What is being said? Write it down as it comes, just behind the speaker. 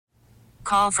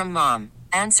call from mom.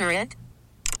 Answer it.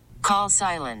 Call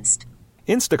silenced.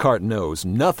 Instacart knows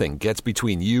nothing gets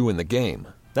between you and the game.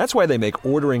 That's why they make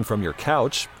ordering from your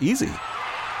couch easy.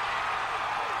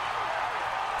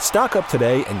 Stock up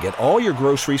today and get all your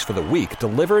groceries for the week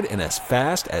delivered in as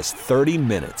fast as 30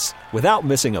 minutes without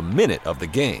missing a minute of the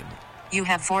game. You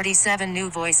have 47 new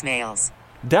voicemails.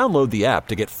 Download the app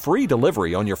to get free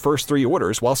delivery on your first 3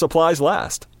 orders while supplies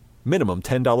last. Minimum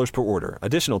 $10 per order.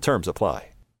 Additional terms apply.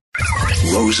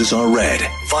 Roses are red,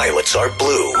 violets are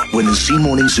blue. When the Z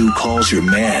Morning Zoo calls your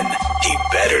man, he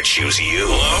better choose you.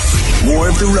 More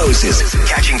of the Roses,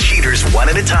 catching cheaters one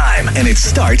at a time, and it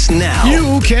starts now.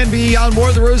 You can be on More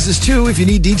of the Roses, too. If you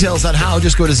need details on how,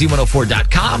 just go to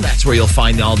Z104.com. That's where you'll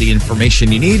find all the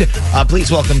information you need. Please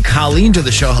welcome Colleen to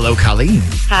the show. Hello, Colleen.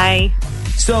 Hi.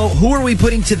 So, who are we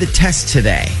putting to the test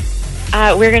today?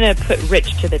 We're going to put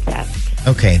Rich to the test.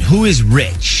 Okay, and who is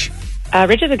Rich?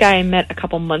 Rich is a guy I met a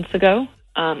couple months ago,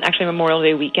 actually Memorial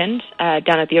Day weekend, down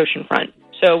at the oceanfront.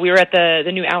 So we were at the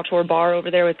new outdoor bar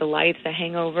over there with the lights, the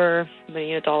hangover,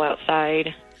 it's all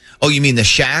outside. Oh, you mean the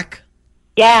Shack?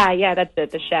 Yeah, that's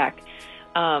it, the Shack.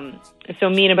 So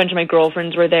me and a bunch of my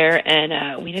girlfriends were there,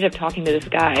 and we ended up talking to this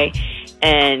guy,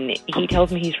 and he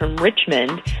tells me he's from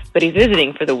Richmond, but he's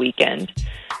visiting for the weekend.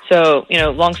 So,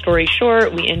 long story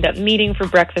short, we end up meeting for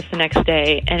breakfast the next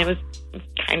day, and it was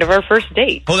kind of our first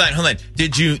date. Hold on.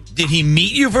 Did he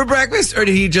meet you for breakfast, or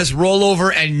did he just roll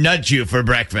over and nudge you for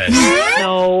breakfast?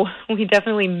 No, we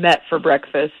definitely met for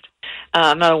breakfast.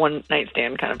 I'm not a one-night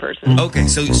stand kind of person. Okay,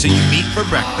 so you meet for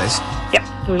breakfast.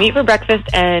 Yeah, so we meet for breakfast,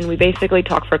 and we basically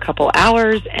talk for a couple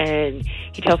hours, and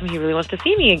he tells me he really wants to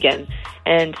see me again.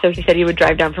 And so he said he would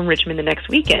drive down from Richmond the next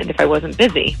weekend if I wasn't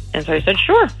busy. And so I said,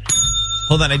 sure.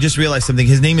 Hold on, I just realized something.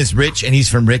 His name is Rich, and he's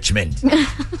from Richmond.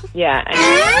 Yeah, I know,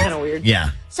 it's kind of weird.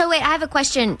 Yeah. So wait, I have a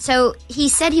question. So he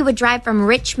said he would drive from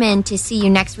Richmond to see you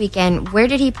next weekend. Where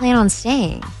did he plan on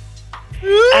staying?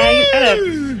 He's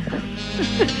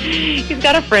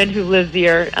got a friend who lives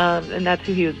here, and that's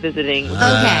who he was visiting.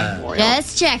 Okay,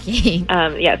 just checking.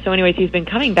 So anyways, he's been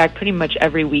coming back pretty much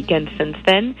every weekend since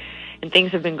then, and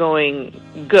things have been going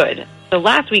good. So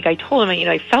last week I told him,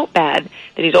 I felt bad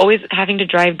that he's always having to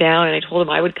drive down, and I told him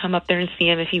I would come up there and see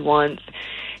him if he wants.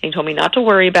 And he told me not to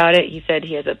worry about it. He said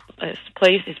he has a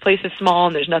place. His place is small,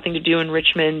 and there's nothing to do in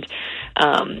Richmond,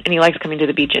 and he likes coming to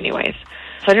the beach anyways.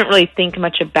 So I didn't really think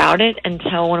much about it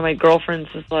until one of my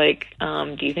girlfriends was like,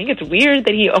 do you think it's weird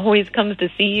that he always comes to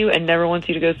see you and never wants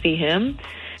you to go see him?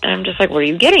 And I'm just like, what are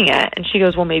you getting at? And she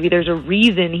goes, well, maybe there's a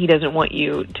reason he doesn't want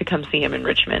you to come see him in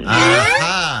Richmond.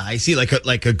 I see,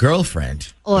 like a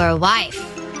girlfriend. Or a wife.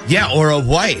 Yeah, or a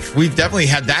wife. We've definitely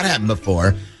had that happen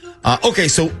before. Okay,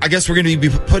 so I guess we're going to be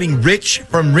putting Rich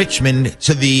from Richmond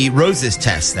to the Roses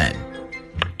test then.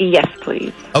 Yes,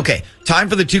 please. Okay, time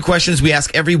for the 2 questions we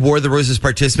ask every War of the Roses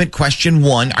participant. Question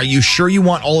 1, are you sure you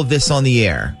want all of this on the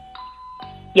air?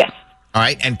 Yes. All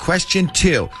right, and question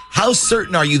 2, how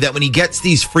certain are you that when he gets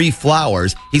these free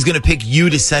flowers, he's going to pick you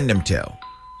to send them to?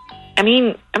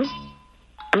 I'm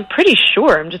pretty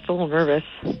sure. I'm just a little nervous.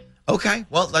 Okay,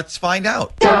 well, let's find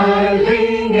out.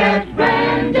 Darling at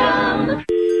random.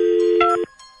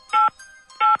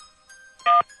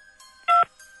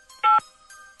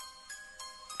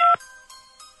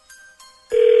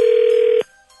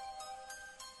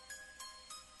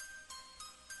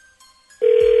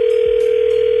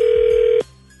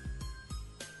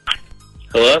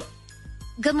 Hello?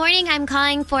 Good morning. I'm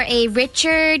calling for a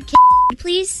Richard,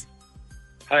 please.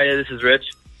 Hi, this is Rich.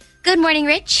 Good morning,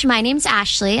 Rich. My name's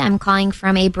Ashley. I'm calling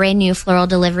from a brand new floral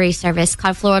delivery service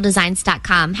called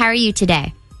floraldesigns.com. How are you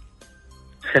today?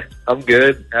 I'm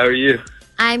good. How are you?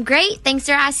 I'm great. Thanks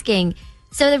for asking.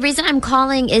 So the reason I'm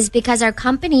calling is because our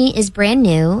company is brand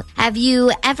new. Have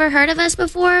you ever heard of us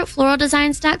before,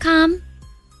 floraldesigns.com?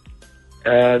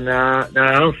 No,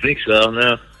 I don't think so,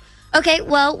 no. Okay,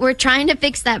 well, we're trying to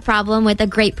fix that problem with a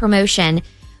great promotion.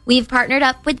 We've partnered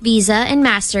up with Visa and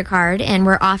MasterCard, and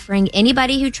we're offering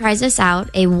anybody who tries us out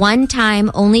a one-time,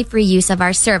 only free use of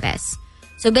our service.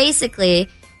 So basically,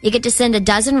 you get to send a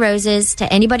dozen roses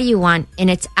to anybody you want, and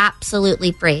it's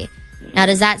absolutely free. Now,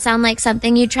 does that sound like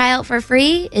something you'd try out for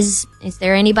free? Is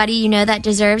there anybody you know that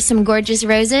deserves some gorgeous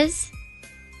roses?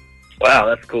 Wow,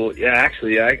 that's cool. Yeah,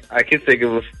 actually, I can think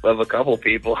of a couple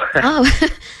people. Oh,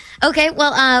 okay.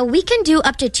 Well, we can do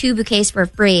up to 2 bouquets for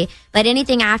free, but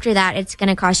anything after that, it's going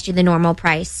to cost you the normal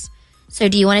price. So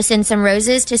do you want to send some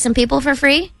roses to some people for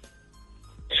free?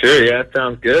 Sure, yeah, that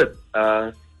sounds good.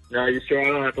 Now, are you sure I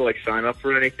don't have to, sign up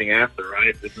for anything after,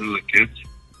 right? This is a gift?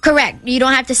 Correct. You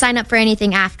don't have to sign up for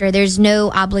anything after. There's no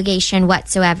obligation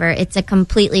whatsoever. It's a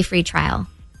completely free trial.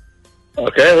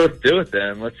 Okay, let's do it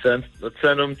then. Let's send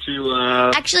them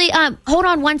to. Actually, hold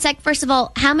on one sec. First of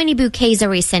all, how many bouquets are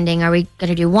we sending? Are we going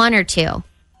to do 1 or 2?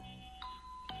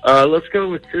 Let's go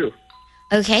with 2.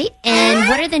 Okay, and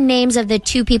what are the names of the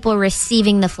 2 people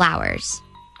receiving the flowers?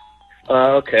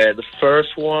 Okay, the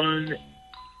first one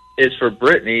is for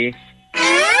Brittany,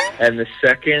 and the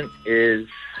second is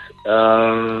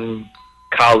Colleen.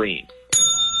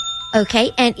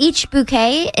 Okay, and each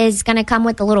bouquet is going to come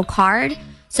with a little card.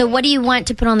 So what do you want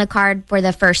to put on the card for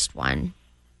the first one?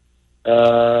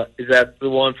 Is that the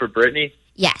one for Brittany?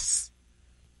 Yes.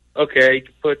 Okay, you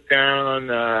can put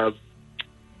down,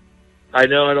 I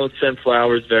know I don't send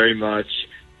flowers very much,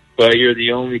 but you're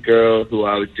the only girl who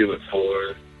I would do it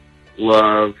for.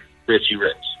 Love, Richie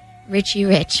Rich. Richie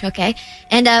Rich, okay.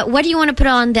 And what do you want to put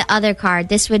on the other card?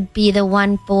 This would be the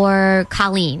one for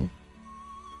Colleen.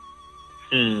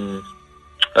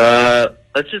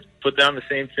 Let's just put down the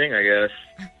same thing, I guess.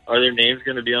 Are their names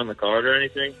going to be on the card or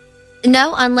anything?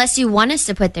 No, unless you want us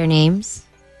to put their names.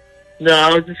 No,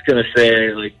 I was just going to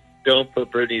say, like, don't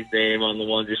put Brittany's name on the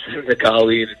ones you're sending to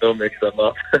Colleen and don't mix them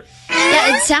up.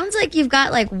 Yeah, it sounds like you've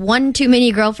got, like, 1 too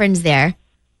many girlfriends there.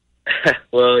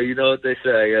 Well, you know what they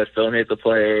say, I guess. Don't hate the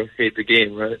player, hate the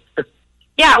game, right?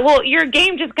 Yeah, well, your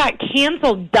game just got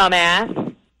canceled, dumbass.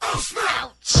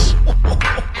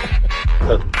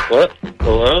 What?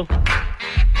 Hello?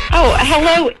 Oh,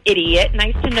 hello, idiot.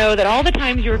 Nice to know that all the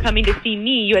times you were coming to see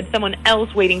me, you had someone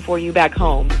else waiting for you back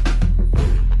home.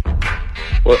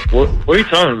 What are you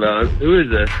talking about? Who is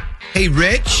this? Hey,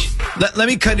 Rich, let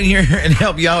me cut in here and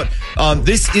help you out.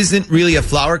 This isn't really a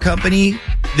flower company.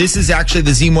 This is actually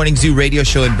the Z Morning Zoo radio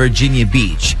show in Virginia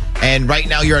Beach. And right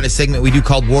now you're on a segment we do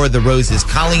called War of the Roses.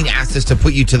 Colleen asked us to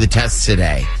put you to the test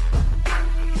today.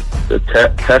 The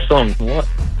test on what?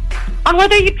 On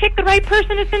whether you pick the right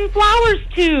person to send flowers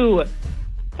to.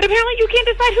 But apparently you can't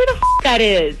decide who the that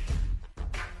is.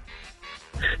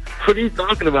 What are you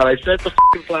talking about? I sent the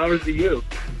f***ing flowers to you.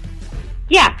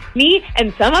 Yeah, me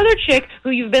and some other chick who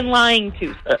you've been lying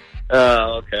to.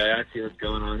 Okay. I see what's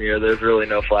going on here. There's really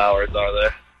no flowers, are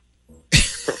there?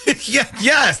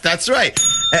 Yes, that's right.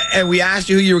 And we asked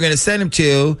you who you were going to send them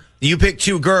to. You picked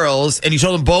 2 girls, and you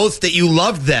told them both that you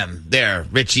loved them. There,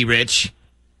 Richie Rich.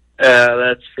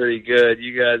 That's pretty good.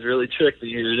 You guys really tricked me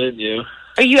here, didn't you?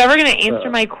 Are you ever going to answer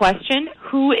my question?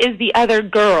 Who is the other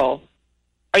girl?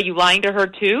 Are you lying to her,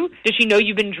 too? Does she know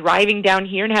you've been driving down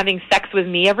here and having sex with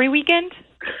me every weekend?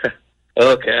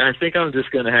 Okay, I think I'm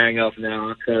just going to hang up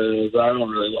now because I don't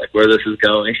really like where this is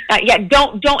going. Yeah,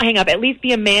 don't hang up. At least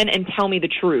be a man and tell me the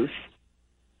truth.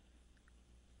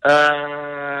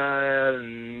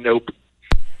 Nope.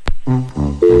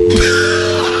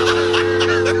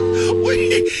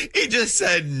 He just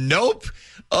said nope.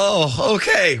 Oh,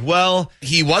 okay. Well,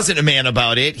 he wasn't a man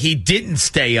about it. He didn't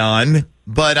stay on,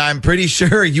 but I'm pretty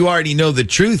sure you already know the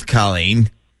truth,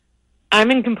 Colleen. I'm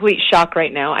in complete shock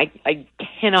right now. I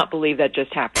cannot believe that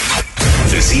just happened.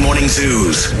 The Z Morning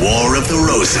Zoo's War of the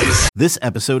Roses. This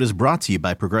episode is brought to you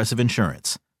by Progressive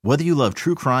Insurance. Whether you love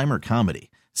true crime or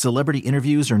comedy, celebrity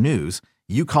interviews or news,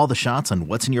 you call the shots on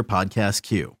what's in your podcast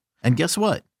queue. And guess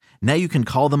what? Now you can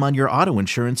call them on your auto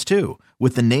insurance too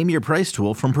with the Name Your Price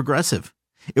tool from Progressive.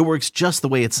 It works just the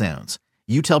way it sounds.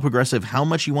 You tell Progressive how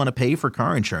much you want to pay for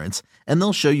car insurance, and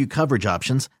they'll show you coverage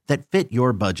options that fit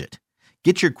your budget.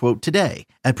 Get your quote today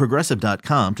at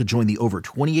Progressive.com to join the over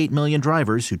 28 million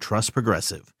drivers who trust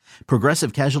Progressive.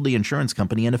 Progressive Casualty Insurance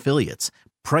Company and Affiliates.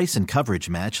 Price and coverage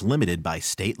match limited by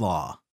state law.